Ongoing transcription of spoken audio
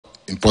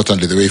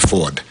importantly, the way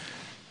forward.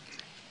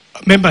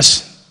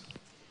 Members.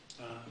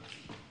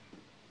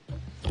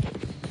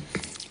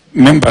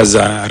 Members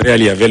are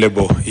rarely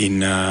available in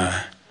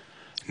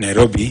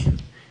Nairobi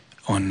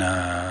on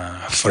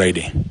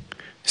Friday.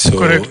 So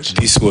Correct.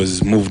 this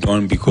was moved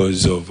on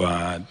because of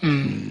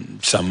an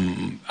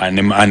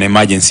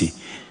emergency.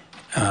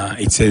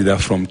 It says that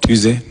from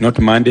Tuesday, not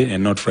Monday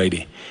and not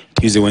Friday,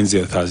 Tuesday,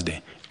 Wednesday or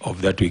Thursday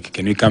of that week.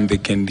 Can we come?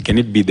 Can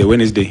it be the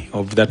Wednesday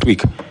of that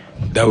week?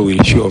 That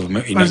will show of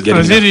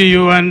Waziri,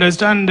 you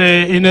understand,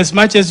 in as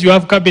much as you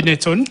have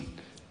cabinets on, was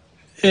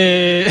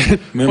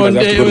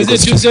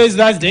it Tuesdays,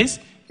 Thursdays?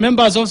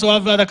 Members also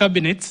have other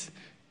cabinets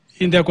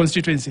in their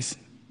constituencies.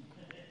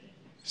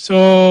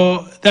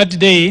 So that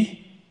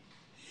day,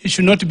 it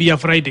should not be a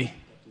Friday.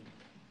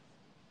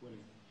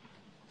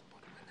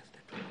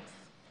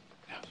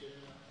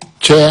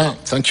 Chair,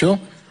 thank you.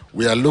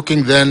 We are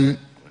looking then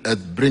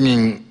at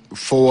bringing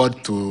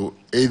forward to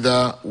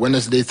either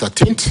Wednesday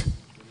 13th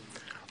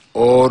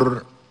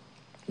or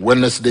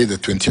Wednesday the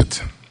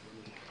 20th.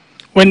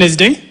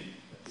 Wednesday?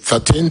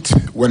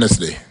 13th,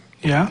 Wednesday.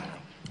 Yeah.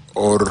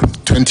 Or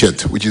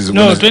 20th, which is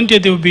no, Wednesday.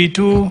 20th will be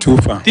too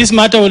far. This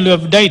matter will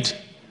have died.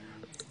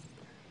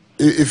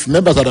 If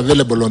members are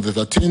available on the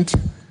 13th,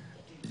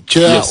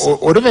 Chair, yes.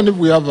 or even if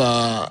we have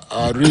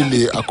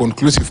really a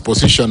conclusive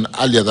position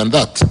earlier than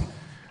that,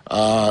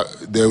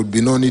 there would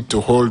be no need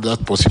to hold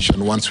that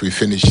position once we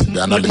finish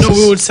the analysis. No,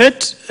 we will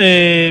set,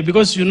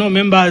 because you know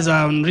members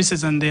are on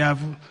recess and they have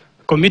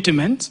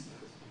commitments,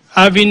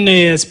 having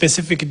a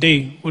specific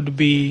day would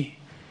be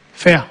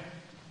fair.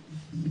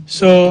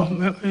 So,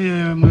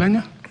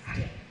 Mulanya?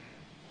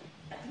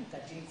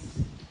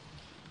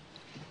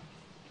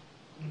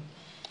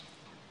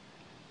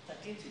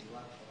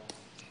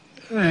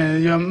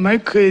 Your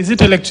mic, is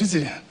it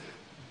electricity?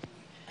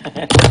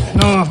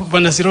 No,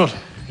 Vanasirol.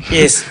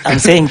 Yes, I'm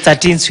saying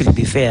 13th will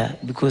be fair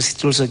because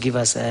it also gives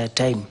us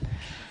time.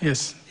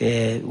 Yes.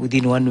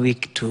 Within 1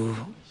 week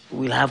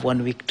we'll have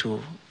 1 week to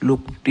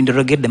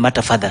interrogate the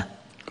matter further.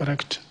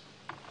 Correct.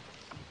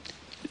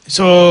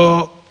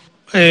 So,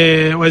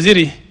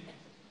 Waziri,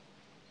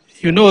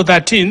 you know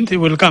 13th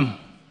will come.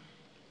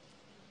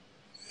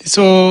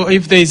 So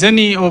if there is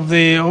any of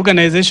the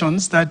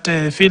organizations that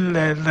feel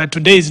that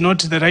today is not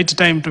the right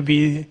time to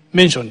be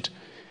mentioned,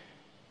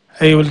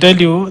 I will tell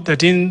you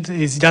 13th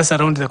is just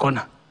around the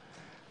corner.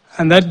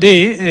 And that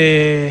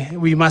day,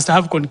 we must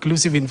have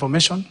conclusive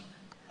information,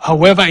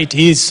 however it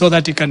is, so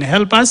that it can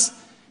help us,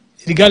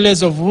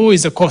 regardless of who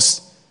is the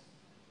cause,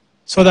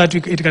 so that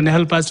it can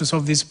help us to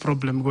solve this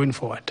problem going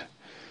forward.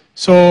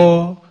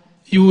 So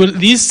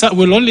this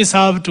will only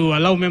serve to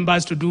allow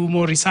members to do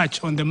more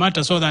research on the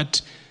matter so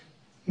that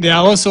they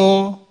are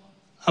also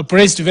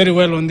appraised very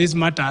well on these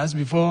matters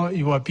before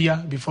you appear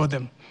before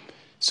them.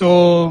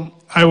 So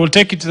I will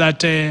take it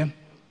that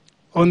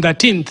on the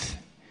 13th,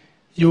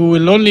 you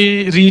will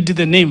only read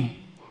the name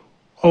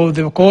of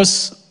the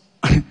cause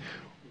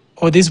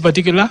of this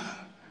particular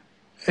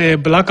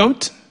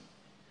blackout.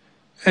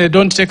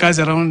 Don't take us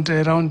around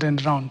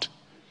and round.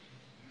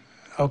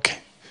 Okay.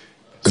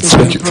 So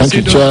Thank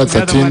you, Chair.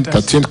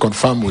 13th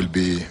confirm will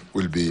be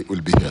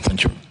here.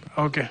 Thank you.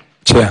 Okay.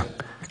 Chair,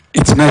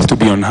 it's nice to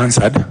be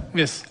unanswered.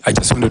 Yes. I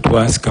just wanted to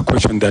ask a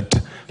question that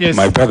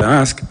my brother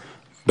asked,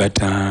 but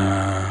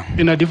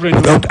in a different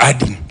without way.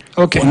 adding.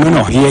 Okay. Oh,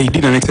 no, he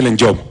did an excellent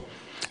job.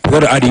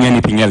 Without adding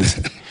anything else.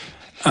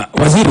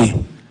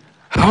 Waziri,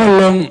 how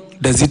long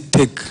does it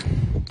take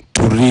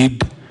to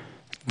read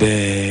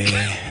the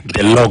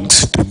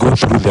logs, to go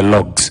through the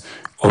logs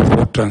of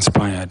what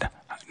transpired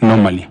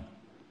normally?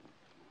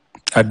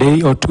 A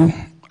day or two?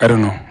 I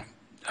don't know.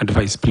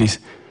 Advice, please.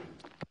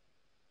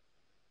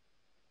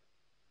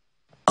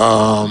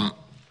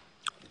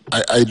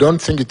 I don't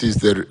think it is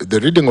the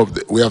reading of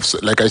we have,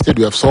 like I said,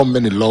 we have so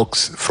many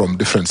logs from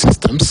different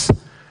systems,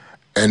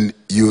 and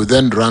you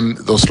then run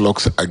those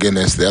logs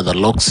against the other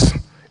logs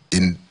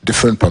in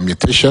different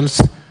permutations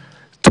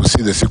to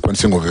see the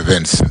sequencing of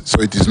events.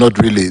 So it is not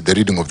really the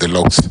reading of the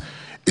logs.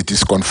 It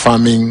is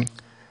confirming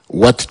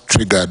what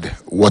triggered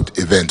what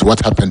event,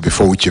 what happened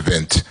before which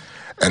event.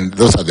 And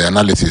those are the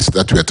analysis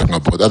that we are talking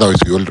about.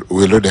 Otherwise,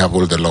 we already have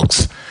all the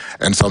logs.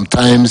 And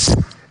sometimes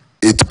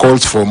it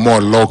calls for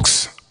more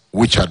logs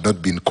which had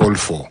not been called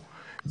for,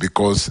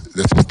 because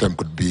the system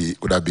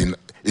could have been,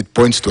 it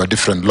points to a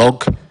different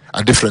log,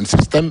 a different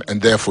system,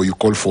 and therefore you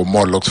call for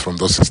more logs from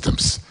those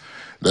systems.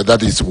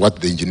 That is what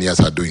the engineers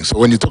are doing. So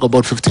when you talk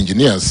about 50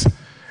 engineers,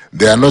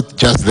 they are not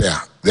just there.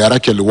 They are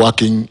actually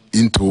working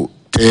into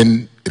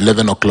 10,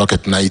 11 o'clock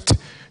at night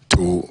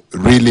to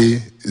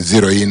really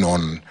zero in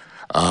on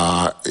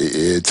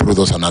through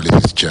those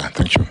analysis, Chair.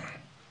 Thank you.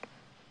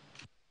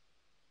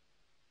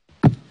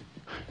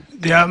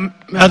 There are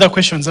other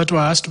questions that were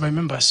asked by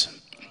members.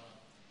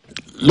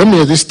 Let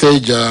me at this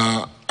stage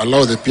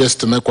allow the PS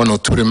to make 1 or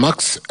 2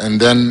 remarks, and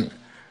then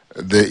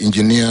the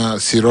engineer,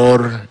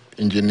 Siror,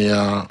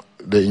 the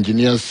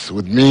engineers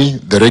with me,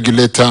 the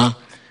regulator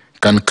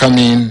can come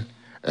in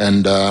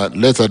and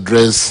let's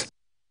address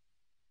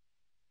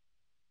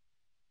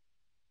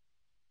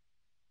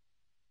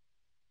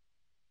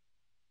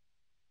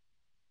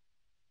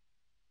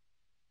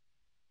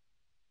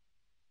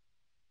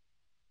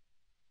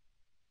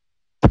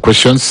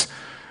questions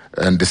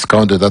and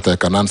discounted that I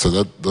can answer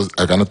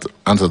I cannot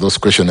answer those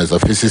questions as a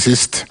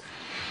physicist.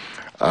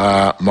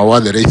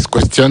 Mwala raised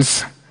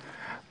questions.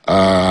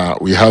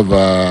 We have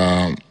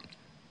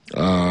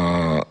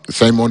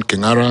Simon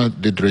Kingara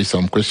did raise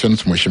some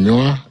questions,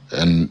 Mheshimiwa,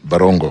 and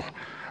Barongo,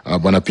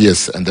 Bwana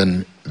PS, and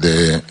then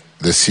the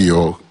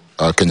CEO,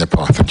 Kenya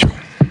Power. Thank you.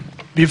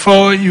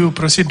 Before you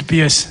proceed,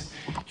 PS,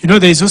 you know,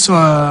 there is also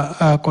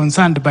a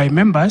concern by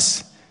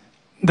members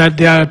that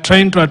they are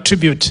trying to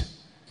attribute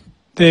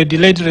the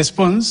delayed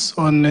response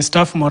on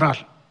staff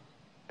morale.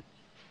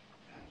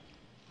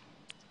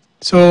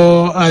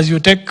 So as you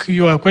take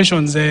your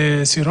questions,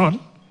 Cyril,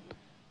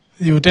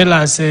 you tell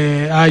us,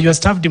 are your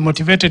staff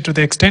demotivated to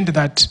the extent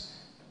that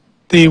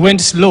they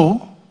went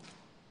slow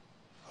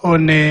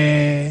on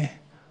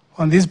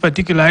this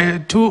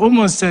particular,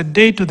 almost a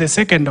day to the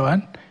second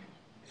one?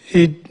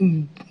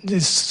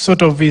 It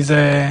sort of is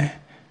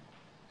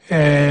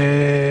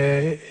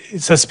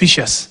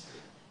suspicious.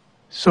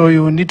 So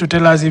you need to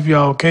tell us if you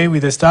are okay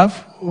with the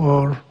staff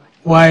or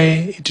why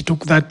it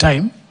took that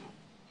time,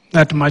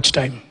 that much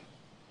time.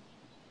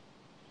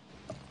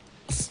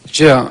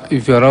 Chair,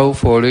 if you allow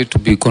for it to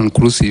be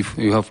conclusive,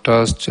 you have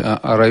just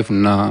arrived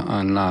now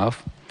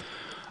enough.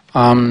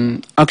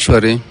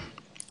 Actually,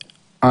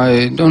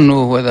 I don't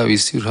know whether we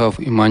still have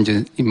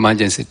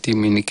emergency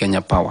team in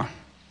Kenya Power.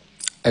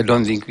 I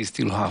don't think we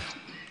still have.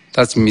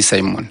 That's me,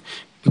 Simon.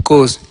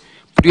 Because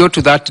prior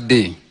to that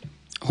day,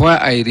 where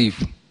I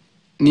live,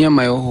 near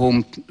my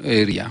home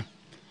area,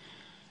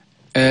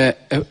 a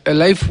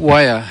live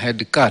wire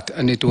had cut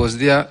and it was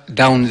there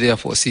down there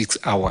for 6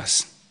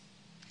 hours.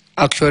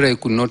 Actually, I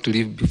could not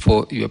leave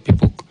before your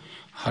people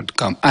had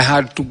come. I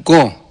had to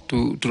go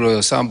to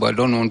Royal Samba. I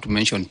don't want to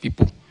mention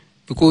people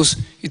because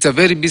it's a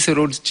very busy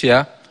road,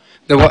 Chair.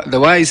 The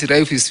wire is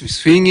live is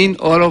swinging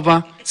all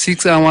over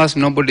 6 hours.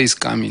 Nobody is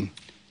coming.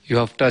 You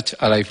have touched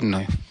a live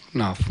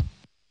now.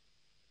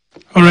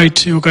 All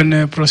right, you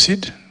can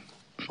proceed.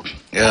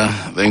 Yeah,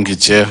 thank you,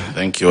 Chair.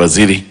 Thank you,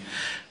 Waziri,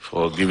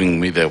 for giving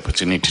me the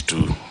opportunity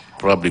to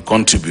probably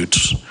contribute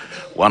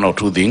one or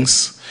two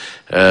things.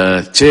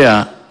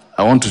 Chair,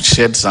 I want to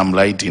shed some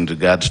light in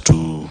regard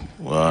to,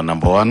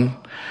 number one,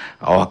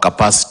 our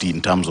capacity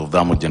in terms of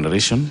thermal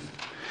generation.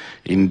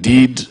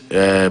 Indeed,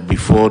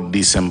 before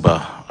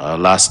December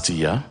last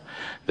year,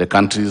 the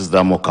country's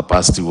thermal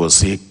capacity was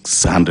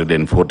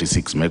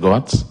 646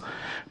 megawatts,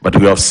 but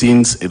we have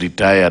since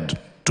retired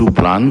 2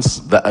 plants,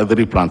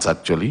 3 plants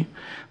actually.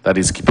 That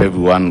is Kipevu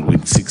 1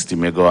 with 60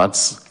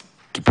 megawatts,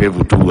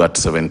 Kipevu 2 at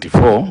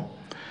 74,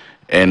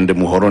 and the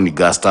Muhoroni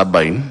gas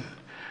turbine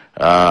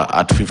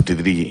at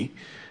 53.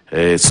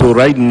 So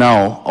right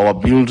now, our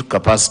build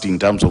capacity in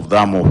terms of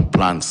thermal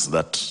plants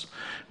that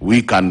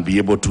we can be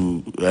able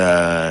to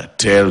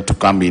tell to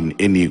come in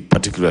any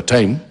particular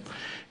time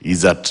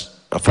is at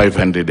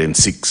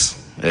 506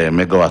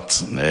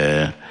 megawatts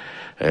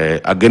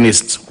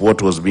against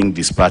what was being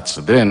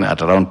dispatched then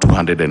at around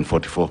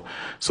 244.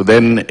 So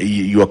then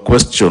your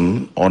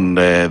question on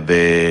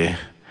the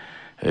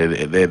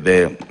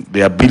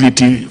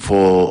ability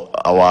for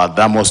our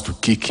thermos to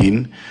kick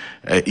in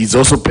is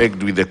also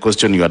pegged with the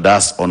question you had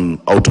asked on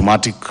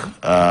automatic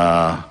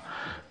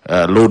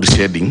load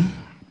shedding.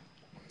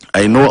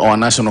 I know our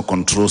National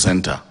Control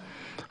Center,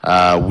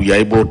 we are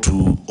able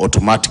to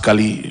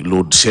automatically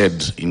load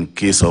shed in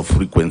case of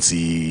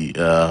frequency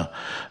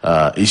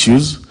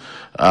issues.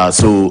 I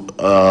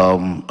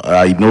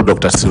know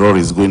Dr. Siror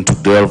is going to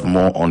delve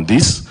more on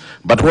this,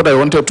 but what I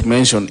wanted to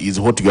mention is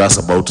what you asked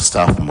about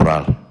staff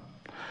morale.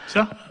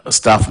 Sir?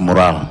 Staff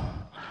morale.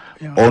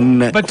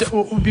 Yeah. But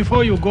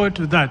before you go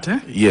to that,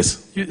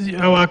 yes,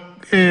 our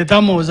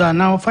thermals are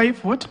now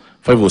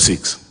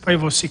 506.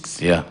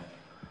 506. Yeah.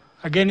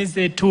 Again, it's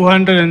the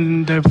 200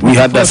 and... we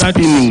had a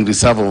spinning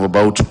reserve of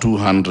about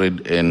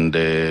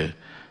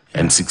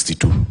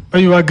 262.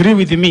 But you agree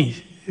with me?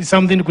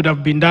 Something could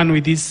have been done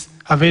with this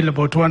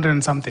available 200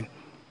 and something.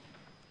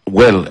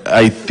 Well,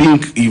 I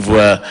think if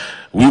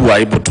we were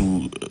able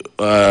to...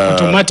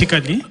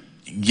 automatically?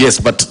 Yes,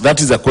 but that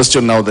is a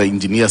question now the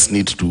engineers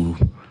need to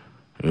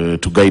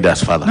guide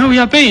us further. No, we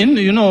are paying,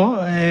 you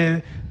know,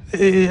 and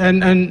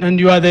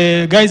you are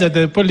the guys at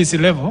the policy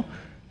level,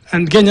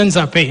 and Kenyans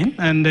are paying,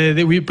 and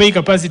we pay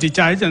capacity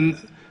charge, and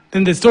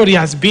then the story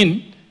has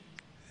been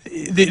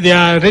they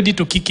are ready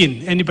to kick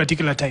in any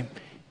particular time.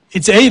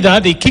 It's either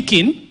they kick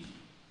in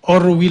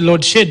or we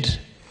load shed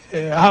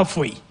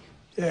halfway.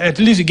 At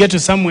least we get to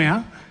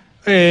somewhere.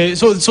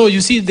 So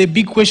you see, the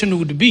big question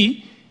would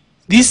be,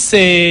 this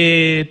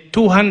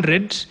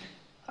 200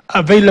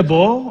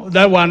 available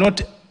that were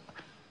not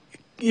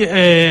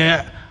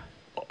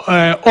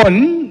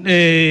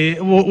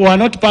were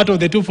not part of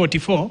the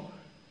 244,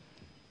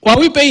 were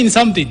we paying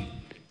something?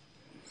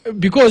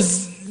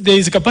 Because there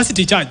is a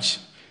capacity charge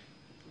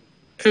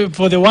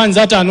for the ones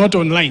that are not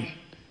online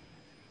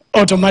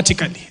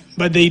automatically,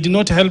 but they did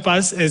not help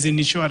us as in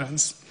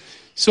insurance.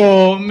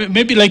 So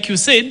maybe like you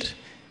said,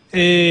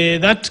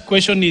 that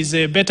question is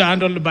better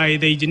handled by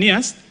the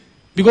engineers,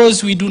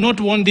 because we do not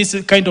want this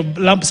kind of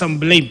lump sum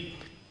blame.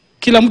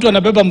 Kila mtu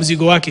anabeba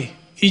mzigo wake.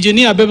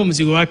 engineer abebe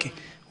mzigo wake.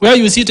 Where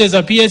you sit as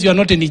a PS, you are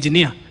not an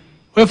engineer.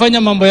 Wewe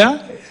fanya mambo ya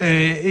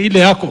ile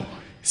yako.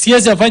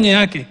 CS afanye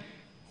yake.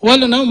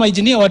 Wale nao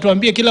maengineer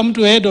watuambie kila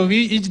mtu head of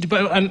each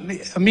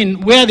department, I mean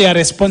where they are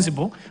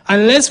responsible,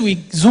 unless we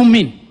zoom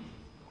in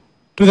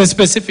to the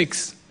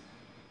specifics,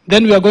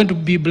 then we are going to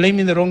be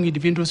blaming the wrong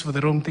individuals for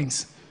the wrong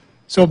things.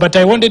 So, but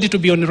I wanted it to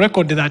be on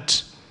record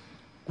that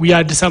we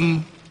had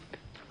some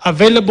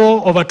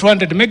available over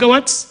 200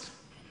 megawatts.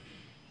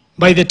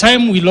 By the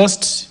time we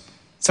lost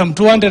some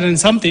 200 and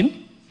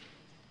something,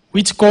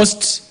 which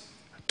caused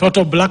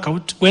total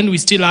blackout, when we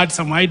still had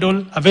some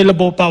idle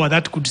available power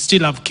that could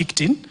still have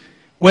kicked in,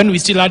 when we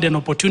still had an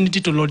opportunity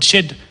to load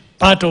shed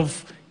part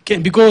of,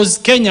 because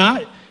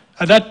Kenya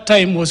at that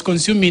time was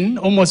consuming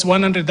almost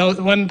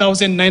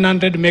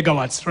 1,900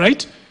 megawatts,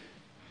 right?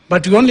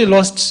 But we only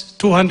lost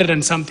 200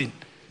 and something.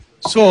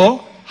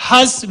 So,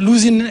 us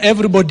losing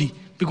everybody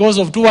because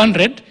of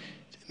 200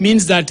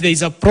 means that there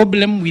is a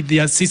problem with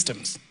their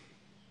systems.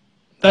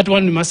 That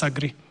one we must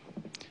agree.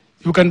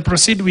 You can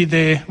proceed with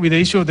the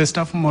issue of the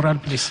staff morale,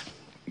 please.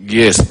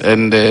 Yes,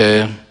 and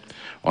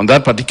on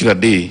that particular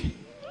day,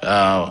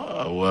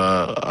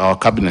 our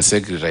Cabinet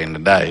Secretary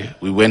and I,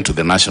 we went to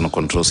the National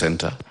Control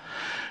Center.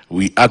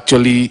 We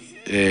actually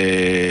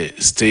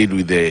stayed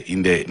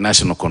in the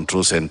National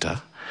Control Center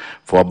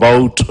for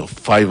about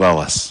 5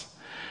 hours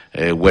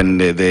when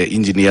the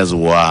engineers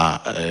were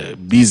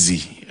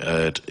busy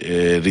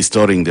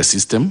restoring the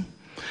system.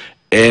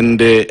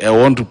 And I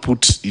want to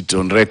put it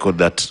on record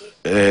that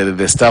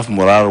the staff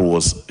morale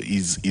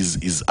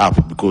is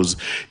up, because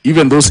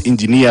even those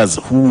engineers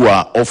who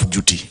were off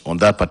duty on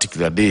that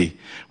particular day,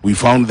 we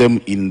found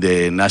them in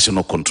the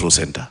National Control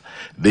Center.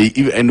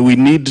 And we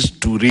need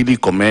to really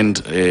commend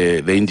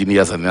the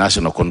engineers at the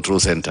National Control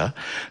Center,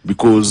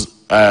 because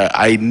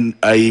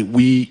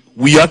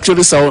we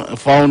actually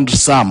found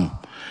some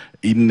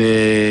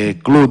in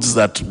clothes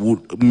that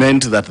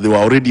meant that they were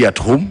already at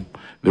home,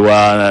 they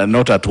were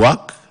not at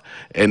work,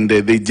 and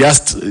they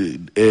just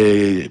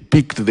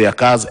picked their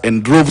cars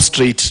and drove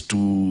straight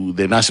to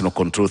the National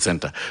Control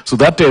Center. So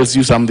that tells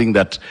you something,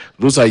 that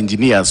those are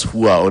engineers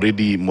who are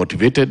already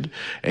motivated,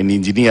 and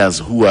engineers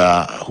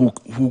who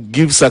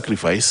give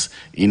sacrifice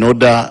in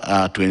order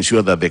to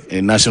ensure that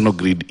the national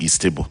grid is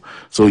stable.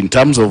 So in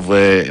terms of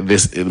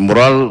this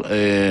morale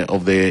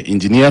of the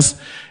engineers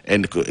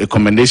and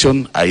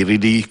commendation, I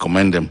really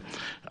commend them.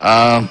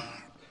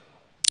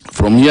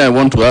 From here, I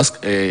want to ask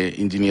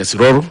Engineer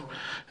Siroro.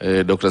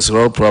 Dr.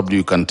 Siroro, probably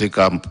you can take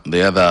up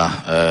the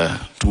other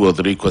 2 or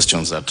 3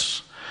 questions that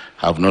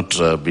have not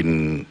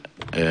been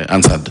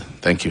answered.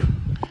 Thank you.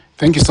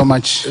 Thank you so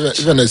much.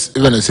 Even as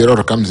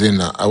Siroro comes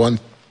in, I want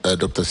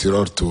Dr.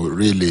 Siroro to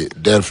really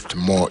delve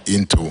more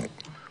into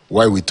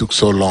why we took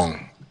so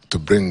long to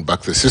bring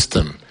back the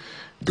system,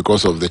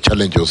 because of the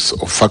challenges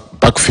of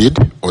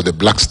backfeed or the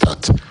black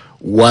start.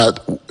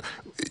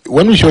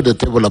 When we showed the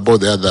table about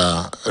the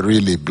other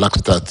really black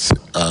starts,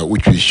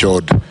 which we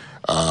showed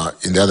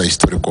in the other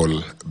historical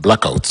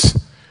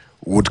blackouts,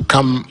 would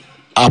come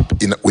up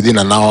within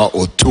an hour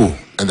or 2,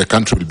 and the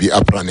country will be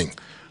up running.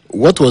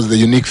 What was the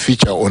unique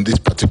feature on this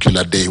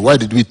particular day? Why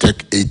did we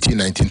take 18,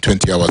 19,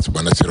 20 hours,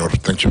 Bwana Siroro?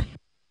 Thank you.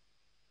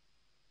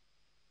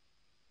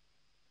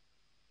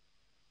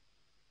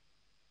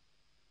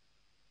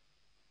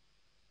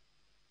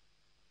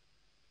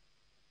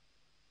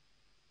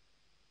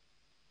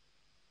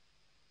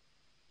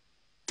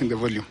 The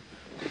volume.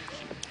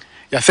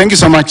 Yeah, thank you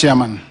so much,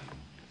 Chairman.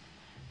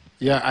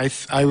 Yeah,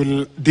 I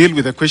will deal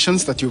with the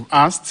questions that you've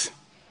asked.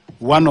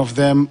 One of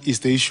them is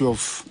the issue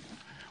of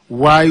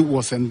why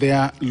wasn't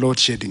there load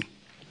shedding?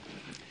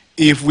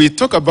 If we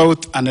talk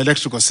about an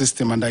electrical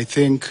system, and I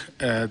think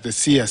the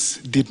CS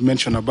did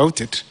mention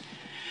about it,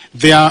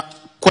 there are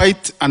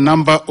quite a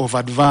number of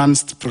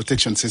advanced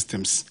protection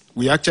systems.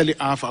 We actually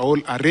have a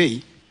whole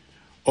array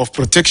of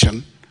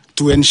protection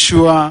to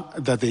ensure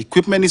that the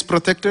equipment is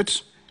protected,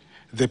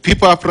 the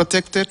people are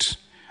protected,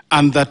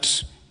 and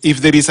that if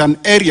there is an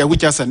area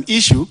which has an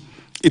issue,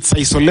 it's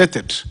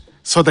isolated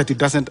so that it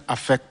doesn't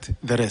affect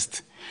the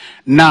rest.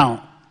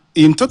 Now,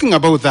 in talking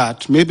about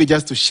that, maybe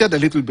just to shed a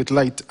little bit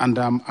light, and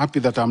I'm happy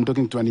that I'm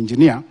talking to an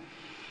engineer,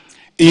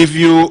 if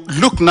you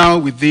look now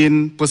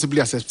within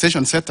possibly a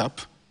substation setup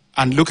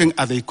and looking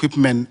at the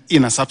equipment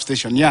in a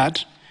substation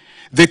yard,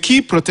 the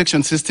key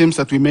protection systems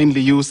that we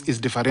mainly use is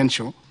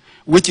differential,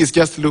 which is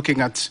just looking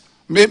at,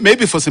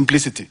 maybe for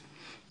simplicity,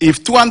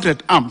 if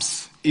 200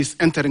 amps is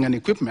entering an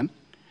equipment,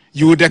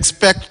 you would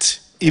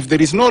expect, if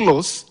there is no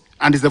loss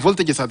and if the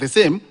voltages are the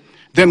same,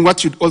 then what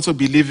should also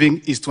be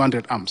leaving is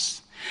 200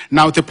 amps.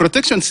 Now, the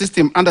protection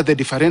system under the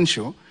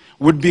differential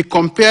would be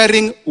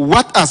comparing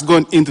what has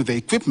gone into the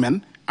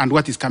equipment and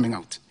what is coming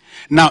out.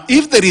 Now,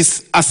 if there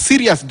is a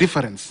serious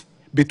difference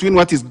between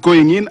what is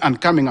going in and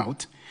coming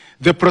out,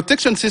 the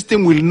protection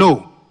system will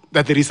know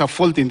that there is a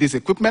fault in this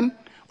equipment,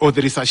 or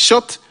there is a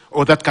short,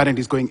 or that current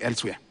is going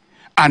elsewhere.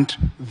 And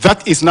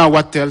that is now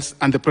what tells,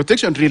 and the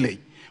protection relay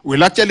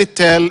will actually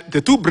tell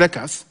the 2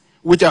 breakers,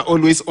 which are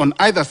always on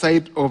either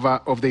side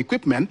of the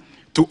equipment,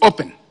 to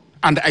open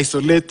and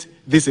isolate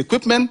this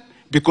equipment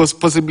because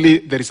possibly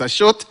there is a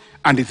short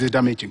and it is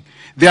damaging.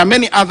 There are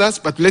many others,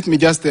 but let me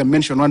just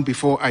mention one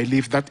before I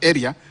leave that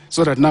area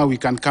so that now we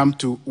can come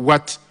to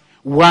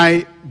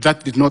why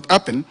that did not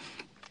happen.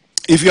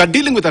 If you are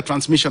dealing with a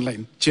transmission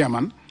line,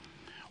 Chairman,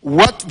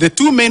 what the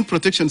two main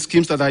protection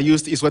schemes that are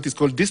used is what is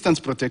called distance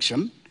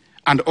protection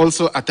and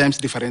also at times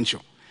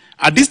differential.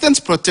 A distance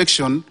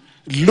protection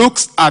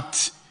looks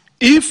at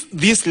if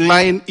this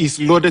line is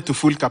loaded to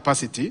full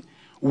capacity,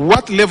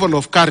 what level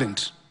of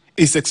current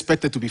is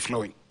expected to be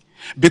flowing.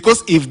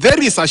 Because if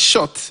there is a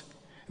short,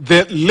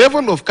 the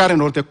level of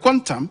current or the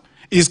quantum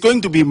is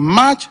going to be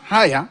much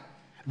higher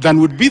than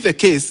would be the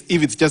case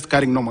if it's just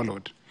carrying normal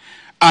load.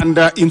 And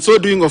in so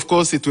doing, of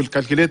course, it will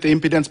calculate the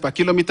impedance per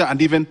kilometer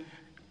and even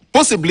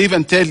possibly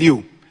even tell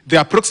you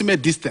the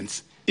approximate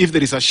distance if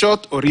there is a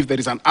short or if there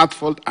is an earth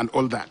fault and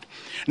all that.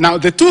 Now,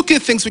 the two key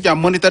things which are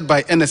monitored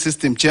by any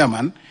system,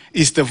 Chairman,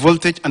 is the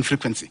voltage and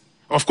frequency.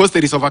 Of course,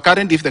 there is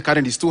overcurrent. If the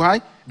current is too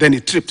high, then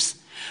it trips.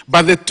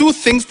 But the two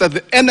things that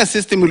the NS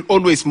system will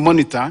always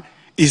monitor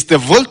is the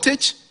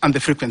voltage and the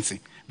frequency.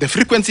 The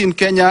frequency in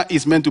Kenya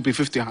is meant to be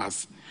 50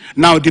 Hz.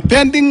 Now,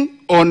 depending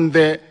on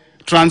the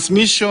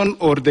transmission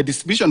or the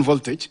distribution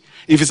voltage,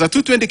 if it's a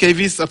 220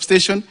 kV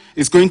substation,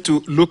 it's going to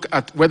look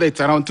at whether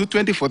it's around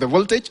 220 for the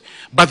voltage,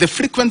 but the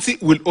frequency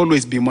will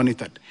always be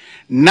monitored.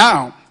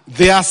 Now,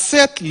 there are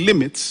set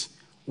limits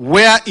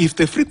where if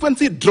the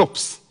frequency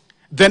drops,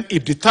 then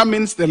it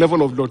determines the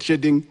level of load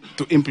shedding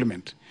to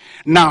implement.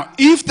 Now,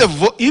 if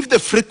the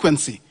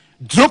frequency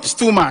drops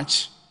too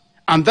much,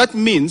 and that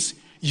means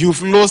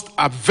you've lost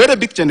a very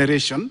big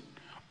generation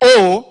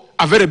or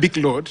a very big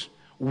load,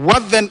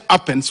 what then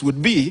happens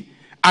would be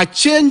a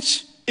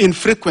change in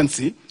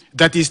frequency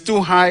that is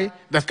too high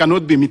that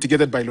cannot be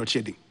mitigated by load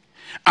shedding.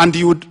 And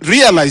you would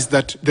realize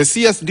that the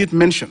CS did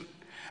mention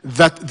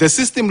that the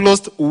system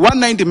lost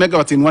 190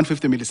 megawatts in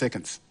 150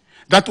 milliseconds.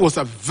 That was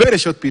a very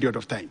short period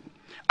of time.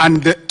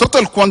 And the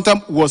total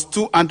quantum was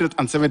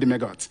 270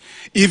 megawatts.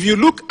 If you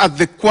look at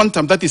the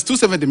quantum, that is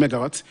 270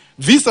 megawatts,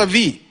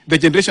 vis-a-vis the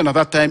generation at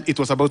that time, it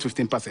was about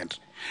 15%.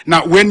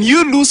 Now, when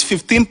you lose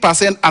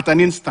 15% at an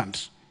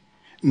instant,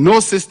 no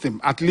system,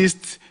 at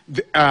least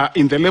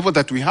in the level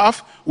that we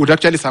have, would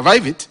actually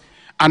survive it.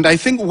 And I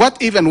think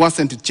what even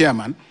worsened,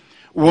 Chairman,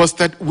 was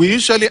that we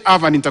usually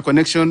have an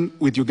interconnection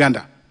with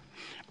Uganda.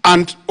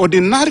 And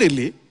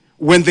ordinarily,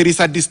 when there is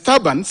a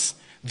disturbance,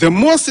 the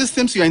more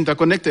systems you are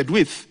interconnected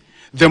with,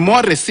 the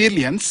more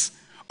resilience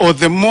or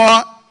the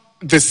more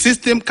the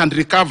system can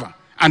recover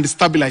and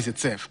stabilize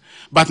itself.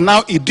 But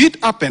now it did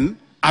happen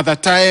at the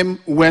time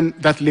when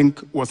that link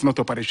was not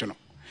operational.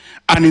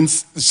 And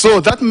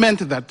so that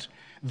meant that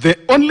the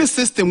only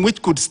system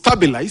which could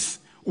stabilize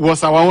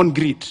was our own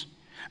grid.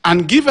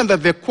 And given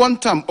that the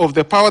quantum of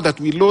the power that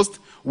we lost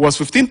was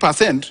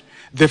 15%,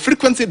 the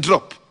frequency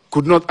drop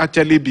could not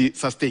actually be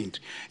sustained.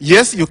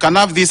 Yes, you can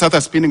have these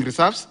other spinning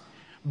reserves,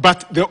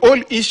 but the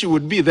whole issue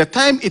would be the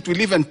time it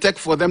will even take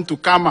for them to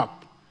come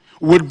up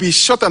would be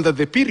shorter than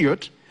the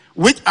period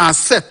which are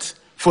set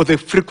for the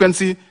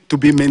frequency to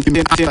be maintained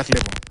at that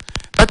level.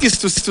 That is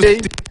to say,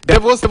 there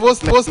was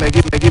like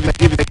if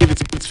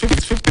it's 50,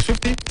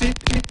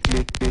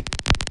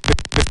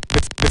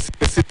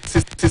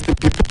 the system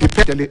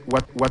depends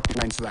what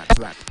lines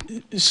that.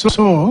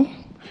 So,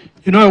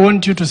 you know, I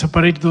want you to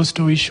separate those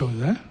two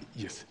issues.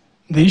 Yes.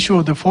 The issue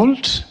of the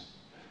fault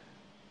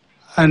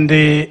and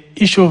the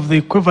issue of the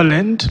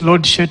equivalent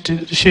load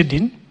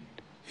shedding,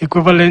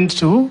 equivalent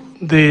to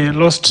the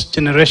lost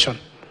generation.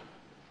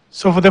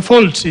 So for the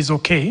fault is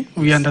okay,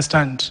 we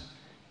understand.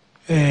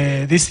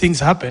 These things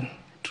happen.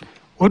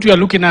 What we are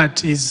looking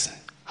at is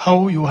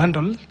how you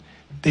handle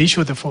the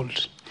issue of the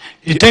fault.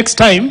 It takes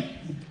time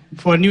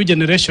for a new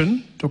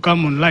generation to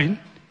come online.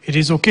 It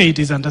is okay, it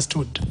is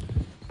understood.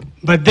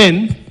 But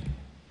then,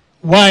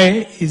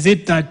 why is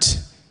it that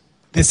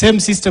the same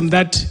system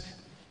that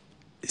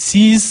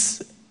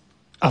sees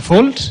a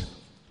fault,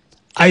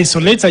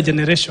 isolates a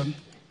generation,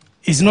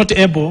 is not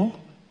able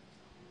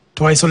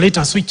to isolate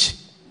a switch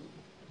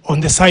on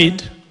the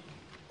side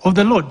of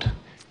the load?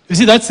 You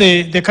see, that's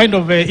the kind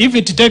of, if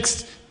it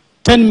takes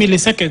 10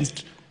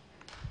 milliseconds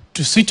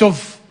to switch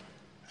off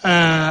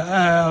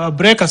a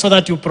breaker so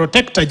that you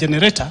protect a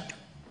generator,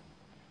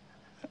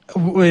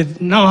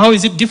 now how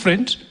is it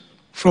different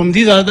from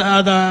this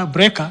other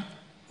breaker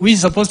which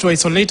is supposed to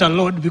isolate a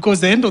load? Because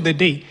at the end of the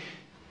day,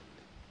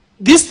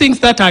 these things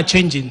that are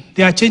changing,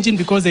 they are changing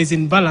because there is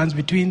imbalance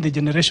between the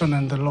generation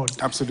and the load.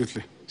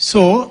 Absolutely.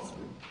 So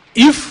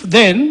if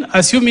then,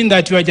 assuming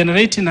that you are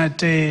generating at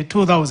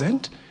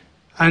 2,000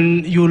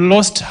 and you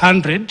lost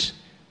 100,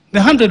 the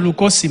 100 will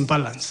cause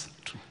imbalance.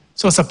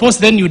 So suppose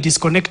then you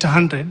disconnect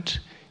 100,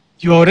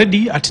 you are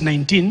already at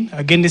 19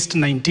 against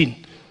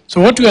 19. So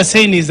what we are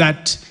saying is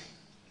that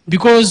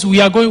because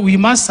we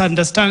must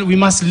understand, we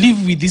must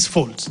live with these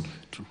faults.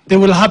 They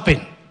will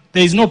happen.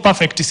 There is no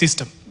perfect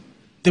system.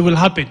 They will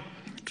happen.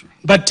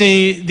 But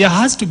there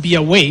has to be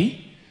a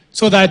way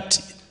so that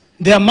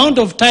the amount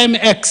of time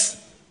X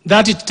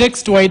that it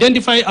takes to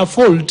identify a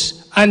fault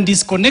and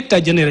disconnect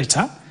a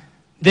generator,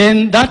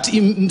 then that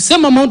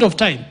same amount of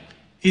time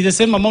is the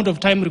same amount of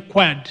time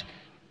required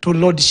to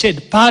load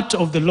shed part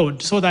of the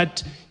load so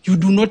that you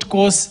do not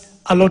cause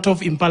a lot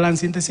of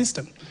imbalance in the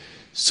system.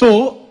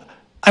 So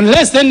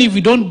unless then if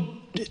we don't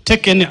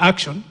take any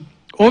action,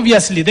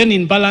 obviously then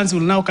imbalance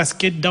will now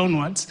cascade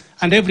downwards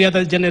and every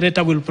other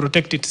generator will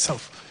protect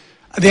itself.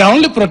 They are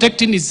only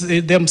protecting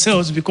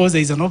themselves because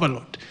there is an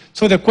overload.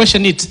 So the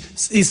question is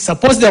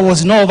suppose there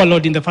was no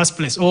overload in the first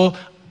place, or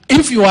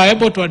if you are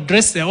able to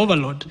address the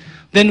overload,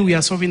 then we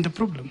are solving the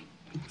problem.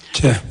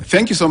 Chair.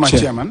 Thank you so much,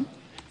 Chairman.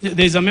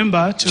 There is a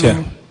member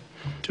to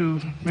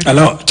make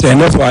Allow, Chair,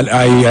 and also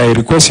I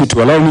request you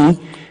to allow me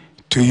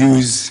to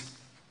use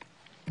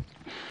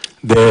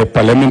the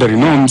parliamentary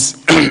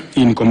norms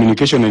in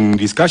communication and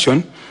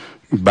discussion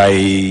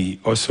by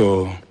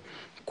also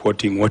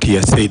quoting what he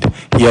has said.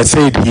 He has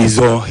said he's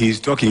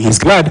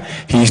glad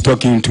he's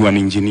talking to an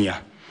engineer.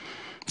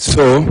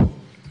 So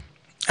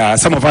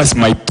some of us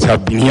might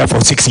have been here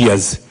for 6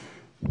 years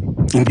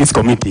in this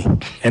committee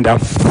and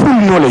have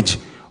full knowledge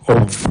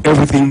of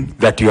everything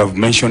that you have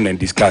mentioned and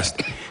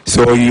discussed.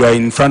 So you are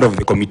in front of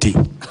the committee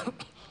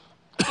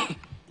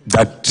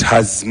that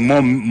has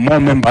more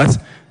members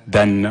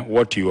than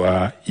what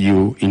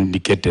you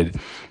indicated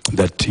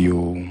that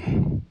you.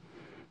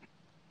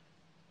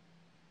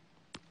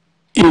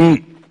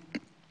 In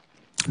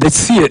the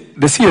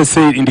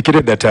CSA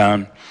indicated that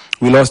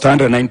we lost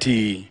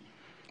 190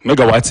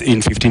 megawatts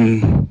in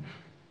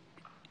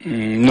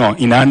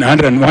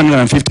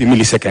 150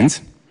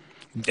 milliseconds,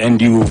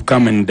 and you've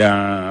come and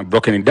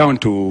broken it down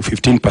to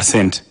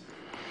 15%.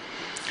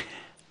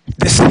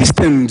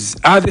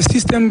 Are the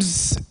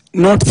systems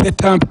not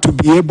set up to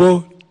be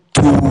able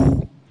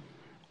to,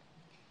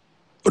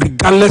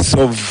 regardless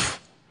of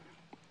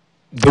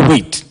the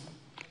weight?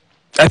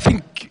 I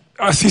think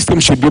our system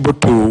should be able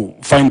to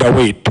find a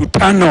way to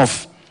turn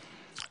off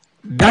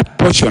that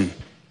portion,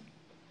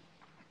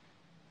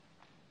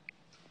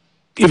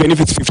 even if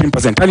it's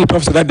 15%, turn it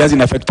off so that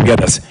doesn't affect the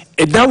others.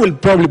 And that will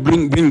probably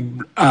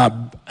bring a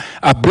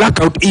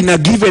blackout in a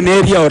given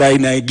area or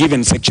in a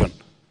given section,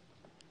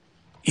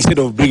 instead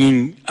of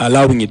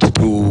allowing it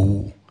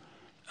to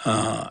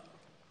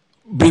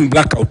bring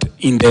blackout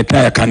in the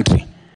entire country.